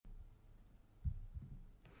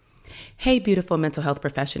Hey, beautiful mental health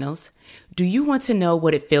professionals. Do you want to know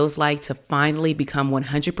what it feels like to finally become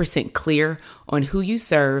 100% clear on who you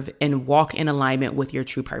serve and walk in alignment with your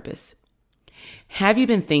true purpose? Have you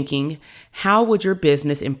been thinking, how would your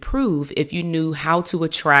business improve if you knew how to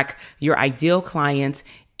attract your ideal clients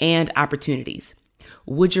and opportunities?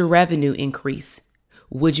 Would your revenue increase?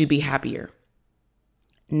 Would you be happier?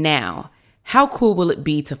 Now, how cool will it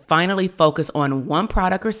be to finally focus on one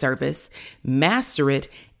product or service, master it,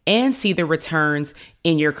 and see the returns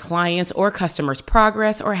in your clients' or customers'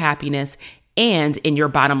 progress or happiness and in your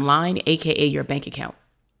bottom line, aka your bank account?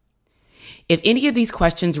 If any of these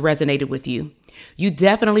questions resonated with you, you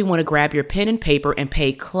definitely want to grab your pen and paper and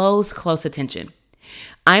pay close attention.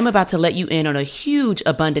 I'm about to let you in on a huge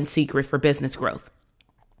abundant secret for business growth.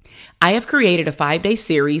 I have created a 5-day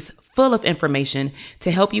series full of information to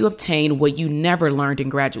help you obtain what you never learned in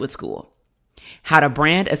graduate school: how to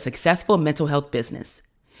brand a successful mental health business.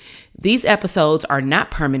 These episodes are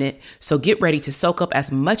not permanent, so get ready to soak up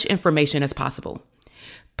as much information as possible.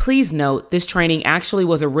 Please note, this training actually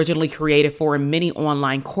was originally created for a mini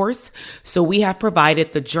online course, so we have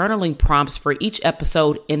provided the journaling prompts for each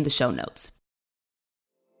episode in the show notes.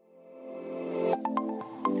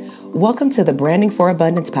 Welcome to the Branding for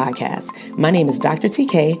Abundance podcast. My name is Dr.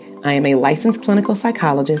 TK. I am a licensed clinical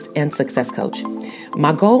psychologist and success coach.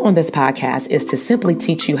 My goal on this podcast is to simply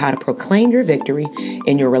teach you how to proclaim your victory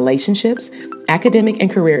in your relationships, academic and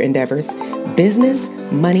career endeavors, business,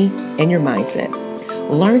 money, and your mindset.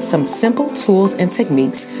 Learn some simple tools and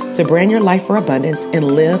techniques to brand your life for abundance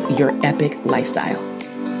and live your epic lifestyle.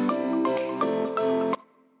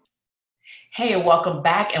 Hey, welcome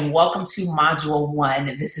back and welcome to Module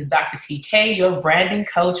 1. This is Dr. TK, your branding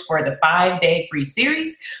coach for the 5-day free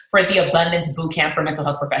series for the Abundance Bootcamp for mental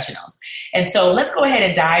health professionals. And so let's go ahead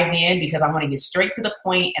and dive in because I want to get straight to the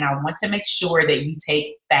point and I want to make sure that you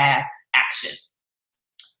take fast action.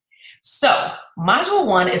 So Module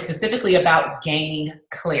 1 is specifically about gaining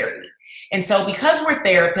clarity. And so because we're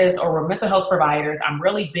therapists or we're mental health providers, I'm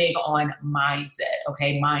really big on mindset,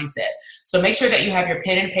 okay? Mindset. So make sure that you have your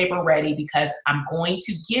pen and paper ready because I'm going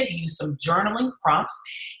to give you some journaling prompts.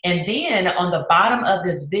 And then on the bottom of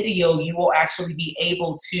this video, you will actually be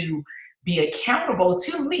able to be accountable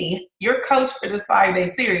to me, your coach for this 5-day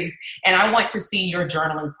series. And I want to see your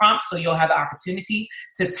journaling prompts so you'll have the opportunity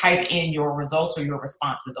to type in your results or your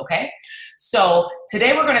responses, okay? So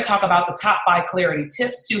today we're going to talk about the top 5 clarity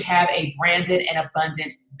tips to have a branded and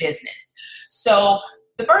abundant business. So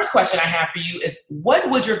the first question I have for you is, what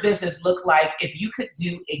would your business look like if you could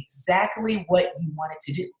do exactly what you wanted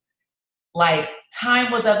to do? Like,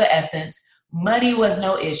 time was of the essence, money was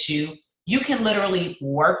no issue. You can literally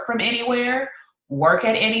work from anywhere, work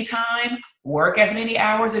at any time, work as many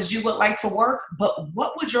hours as you would like to work. But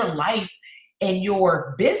what would your life and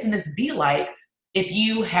your business be like if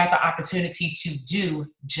you had the opportunity to do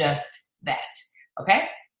just that? Okay?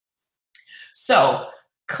 So,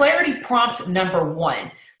 clarity prompt number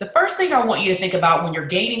 1. The first thing I want you to think about when you're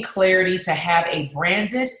gaining clarity to have a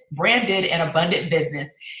branded and abundant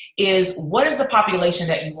business is, what is the population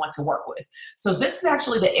that you want to work with? So this is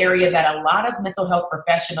actually the area that a lot of mental health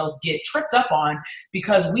professionals get tripped up on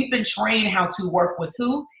because we've been trained how to work with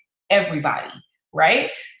who? Everybody,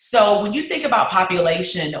 right? So when you think about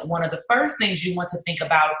population, one of the first things you want to think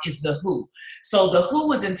about is the who. So the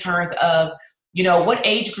who is in terms of, what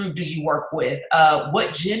age group do you work with?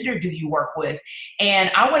 What gender do you work with? And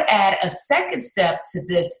I would add a second step to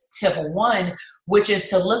this tip 1, which is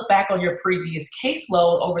to look back on your previous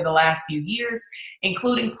caseload over the last few years,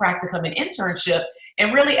 including practicum and internship,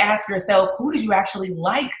 and really ask yourself, who did you actually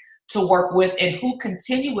like to work with and who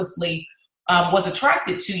continuously was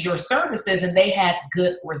attracted to your services and they had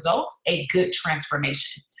good results, a good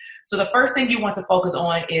transformation. So the first thing you want to focus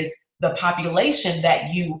on is the population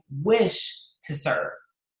that you wish to serve.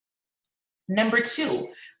 Number 2,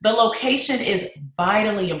 the location is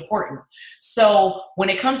vitally important. So when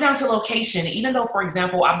it comes down to location, even though, for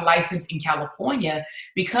example, I'm licensed in California,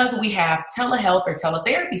 because we have telehealth or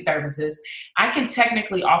teletherapy services, I can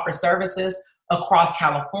technically offer services across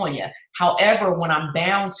California. However, when I'm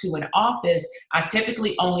bound to an office, I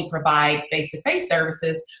typically only provide face-to-face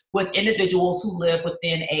services with individuals who live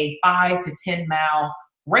within a 5 to 10 mile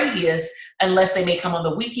radius, unless they may come on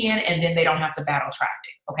the weekend and then they don't have to battle traffic.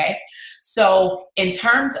 Okay. So in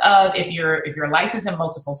terms of if you're licensed in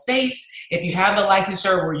multiple states, if you have the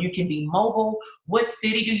licensure where you can be mobile, what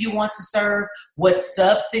city do you want to serve? What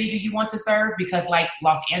sub city do you want to serve? Because like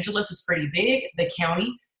Los Angeles is pretty big, the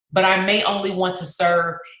county, but I may only want to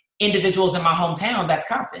serve individuals in my hometown, that's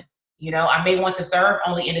Compton. I may want to serve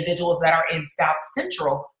only individuals that are in South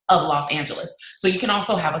Central of Los Angeles. So you can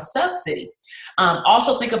also have a sub-city.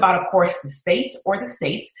 Also think about, of course, the states or the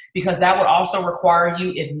states, because that would also require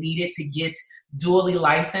you, if needed, to get dually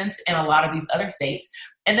licensed in a lot of these other states.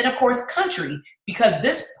 And then, of course, country, because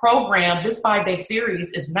this program, this 5-day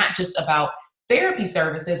series is not just about therapy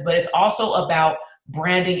services, but it's also about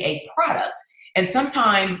branding a product. And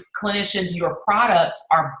sometimes clinicians, your products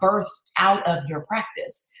are birthed out of your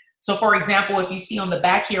practice. So for example, if you see on the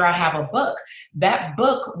back here, I have a book. That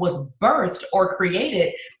book was birthed or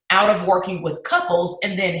created out of working with couples,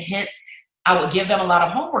 and then hence I would give them a lot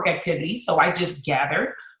of homework activities. So I just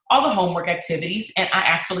gathered all the homework activities and I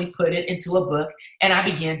actually put it into a book and I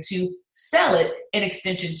began to sell it in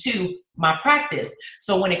extension to my practice.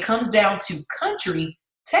 So when it comes down to country,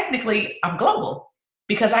 technically I'm global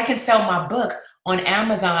because I can sell my book on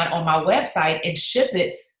Amazon on my website and ship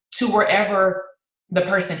it to wherever the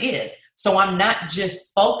person is. So I'm not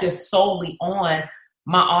just focused solely on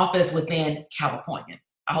my office within California.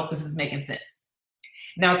 I hope this is making sense.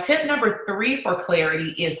 Now, tip number 3 for clarity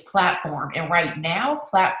is platform. And right now,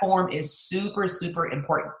 platform is super, super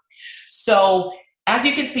important. So as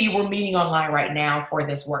you can see, we're meeting online right now for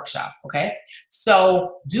this workshop, okay?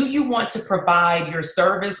 So do you want to provide your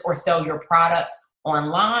service or sell your product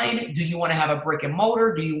online? Do you want to have a brick and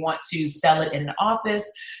mortar? Do you want to sell it in an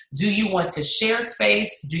office? Do you want to share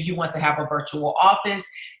space? Do you want to have a virtual office?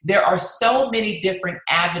 There are so many different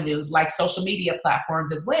avenues, like social media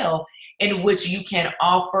platforms as well, in which you can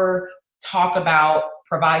offer, talk about,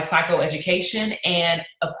 provide psychoeducation, and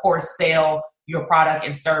of course, sell your product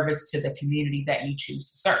and service to the community that you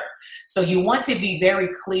choose to serve. So you want to be very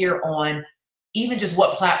clear on even just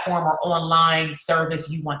what platform or online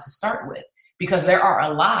service you want to start with, because there are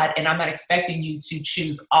a lot, and I'm not expecting you to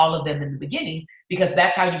choose all of them in the beginning, because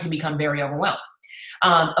that's how you can become very overwhelmed.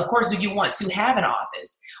 Of course, do you want to have an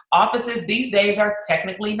office? Offices these days are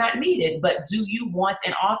technically not needed, but do you want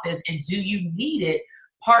an office, and do you need it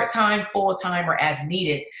part-time, full-time, or as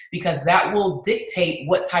needed? Because that will dictate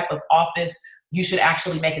what type of office you should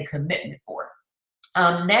actually make a commitment for.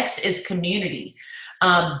 Next is community.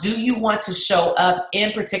 Do you want to show up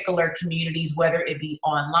in particular communities, whether it be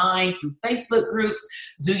online through Facebook groups?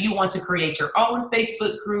 Do you want to create your own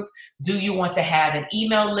Facebook group? Do you want to have an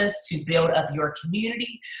email list to build up your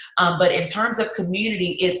community? But in terms of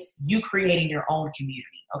community, it's you creating your own community.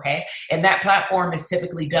 Okay. And that platform is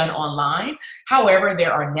typically done online. However,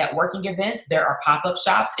 there are networking events, there are pop-up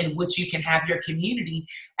shops in which you can have your community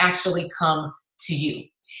actually come to you.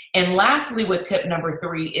 And lastly, with tip number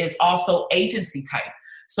 3 is also agency type.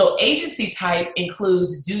 So agency type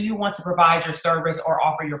includes, do you want to provide your service or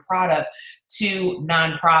offer your product to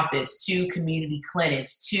nonprofits, to community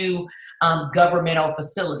clinics, to governmental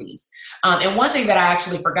facilities? And one thing that I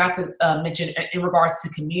actually forgot to mention in regards to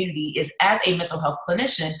community is, as a mental health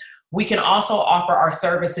clinician, we can also offer our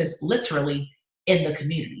services literally in the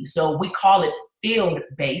community. So we call it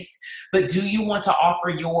field-based, but do you want to offer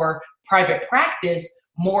your private practice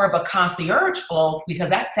more of a concierge flow? Because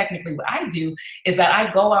that's technically what I do, is that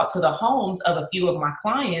I go out to the homes of a few of my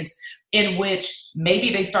clients in which maybe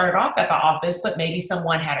they started off at the office, but maybe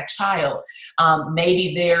someone had a child.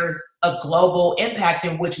 Maybe there's a global impact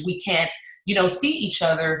in which we can't, see each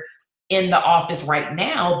other in the office right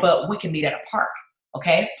now, but we can meet at a park.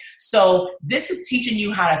 Okay. So this is teaching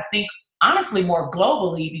you how to think honestly more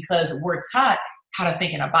globally, because we're taught how to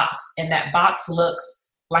think in a box, and that box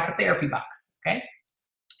looks like a therapy box. Okay.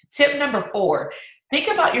 Tip number 4,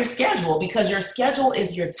 think about your schedule, because your schedule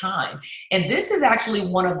is your time. And this is actually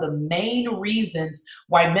one of the main reasons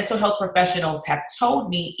why mental health professionals have told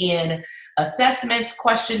me in assessments,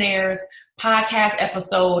 questionnaires, podcast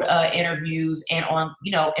episode interviews, and on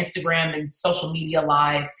Instagram and social media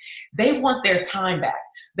lives, they want their time back.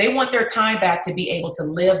 They want their time back to be able to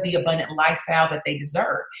live the abundant lifestyle that they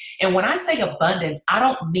deserve. And when I say abundance, I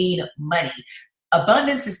don't mean money.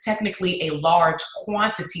 Abundance is technically a large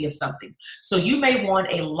quantity of something. So you may want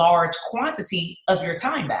a large quantity of your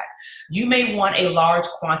time back. You may want a large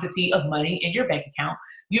quantity of money in your bank account.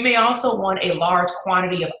 You may also want a large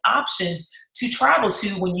quantity of options to travel to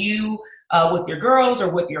when you, with your girls or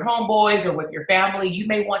with your homeboys or with your family. You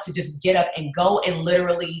may want to just get up and go and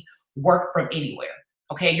literally work from anywhere.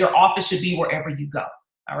 Okay, your office should be wherever you go.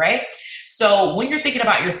 All right. So when you're thinking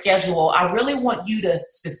about your schedule, I really want you to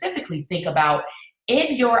specifically think about,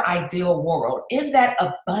 in your ideal world, in that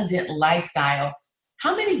abundant lifestyle,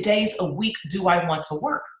 how many days a week do I want to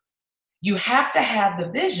work? You have to have the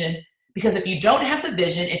vision, because if you don't have the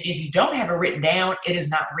vision, if you don't have it written down, it is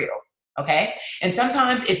not real. Okay. And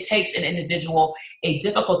sometimes it takes an individual a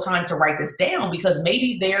difficult time to write this down because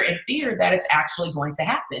maybe they're in fear that it's actually going to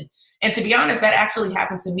happen. And to be honest, that actually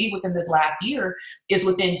happened to me within this last year. Is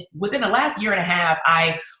within the last year and a half,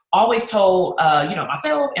 I always told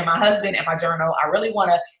myself and my husband and my journal, I really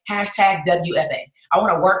want to hashtag WFA. I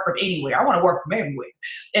want to work from anywhere. I want to work from everywhere.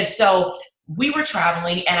 And so we were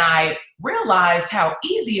traveling and I realized how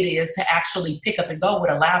easy it is to actually pick up and go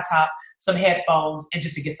with a laptop, some headphones, and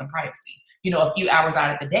just to get some privacy, a few hours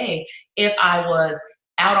out of the day. If I was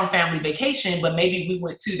out on family vacation, but maybe we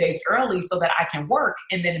went 2 days early so that I can work.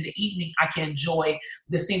 And then in the evening, I can enjoy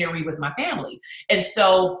the scenery with my family. And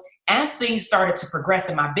so as things started to progress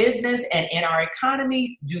in my business and in our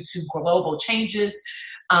economy due to global changes,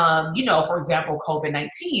 for example,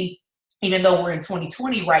 COVID-19, even though we're in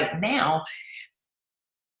 2020 right now,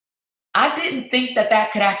 I didn't think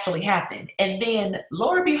that could actually happen. And then,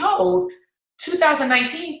 lo and behold,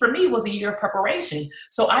 2019 for me was a year of preparation.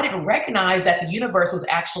 So I didn't recognize that the universe was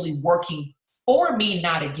actually working for me,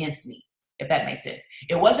 not against me, if that makes sense.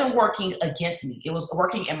 It wasn't working against me. It was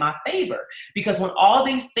working in my favor. Because when all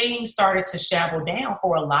these things started to shamble down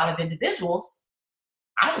for a lot of individuals,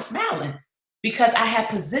 I was smiling because I had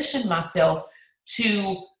positioned myself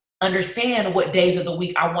to understand what days of the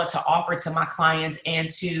week I want to offer to my clients and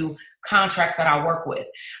to contracts that I work with.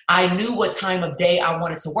 I knew what time of day I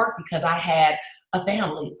wanted to work because I had a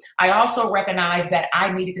family. I also recognized that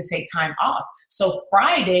I needed to take time off. So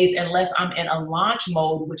Fridays, unless I'm in a launch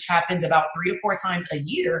mode, which happens about 3 to 4 times a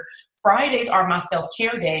year, Fridays are my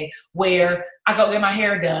self-care day where I go get my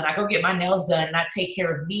hair done, I go get my nails done, and I take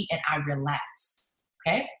care of me and I relax.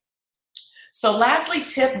 Okay? So lastly,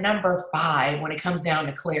 tip number 5, when it comes down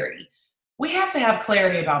to clarity, we have to have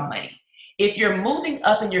clarity about money. If you're moving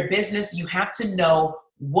up in your business, you have to know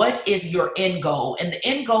what is your end goal. And the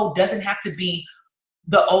end goal doesn't have to be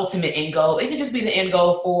the ultimate end goal. It can just be the end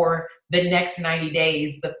goal for the next 90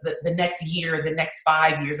 days, the next year, the next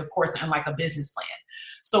 5 years, of course, and like a business plan.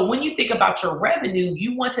 So when you think about your revenue,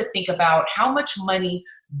 you want to think about how much money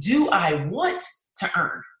do I want to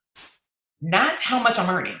earn? Not how much I'm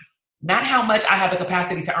earning. Not how much I have the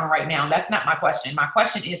capacity to earn right now. That's not my question. My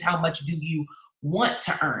question is, how much do you want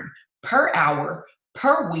to earn per hour,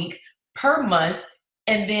 per week, per month,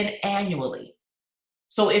 and then annually?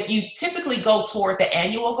 So if you typically go toward the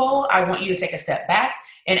annual goal, I want you to take a step back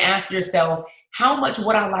and ask yourself, how much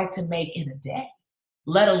would I like to make in a day,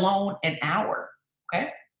 let alone an hour? Okay.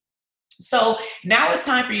 So now it's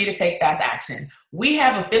time for you to take fast action. We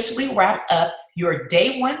have officially wrapped up your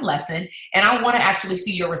day 1 lesson, and I want to actually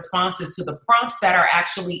see your responses to the prompts that are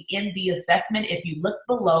actually in the assessment if you look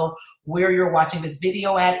below where you're watching this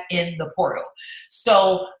video at in the portal.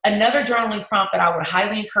 So another journaling prompt that I would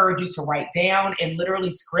highly encourage you to write down and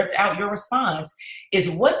literally script out your response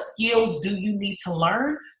is, what skills do you need to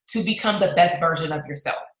learn to become the best version of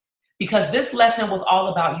yourself? Because this lesson was all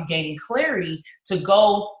about you gaining clarity to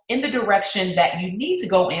go in the direction that you need to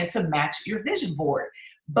go in to match your vision board.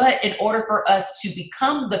 But in order for us to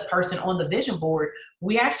become the person on the vision board,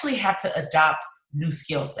 we actually have to adopt new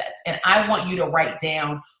skill sets. And I want you to write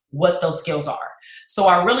down what those skills are. So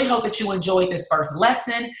I really hope that you enjoyed this first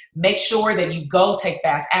lesson. Make sure that you go take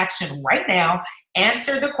fast action right now.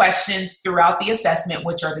 Answer the questions throughout the assessment,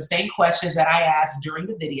 which are the same questions that I asked during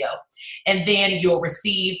the video. And then you'll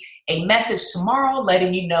receive a message tomorrow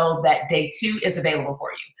letting you know that day 2 is available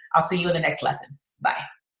for you. I'll see you in the next lesson. Bye.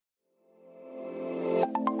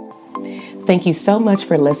 Thank you so much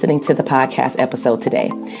for listening to the podcast episode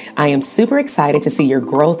today. I am super excited to see your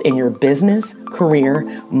growth in your business, career,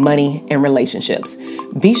 money, and relationships.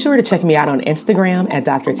 Be sure to check me out on Instagram at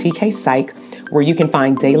Dr. TK Psych, where you can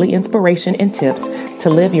find daily inspiration and tips to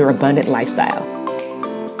live your abundant lifestyle.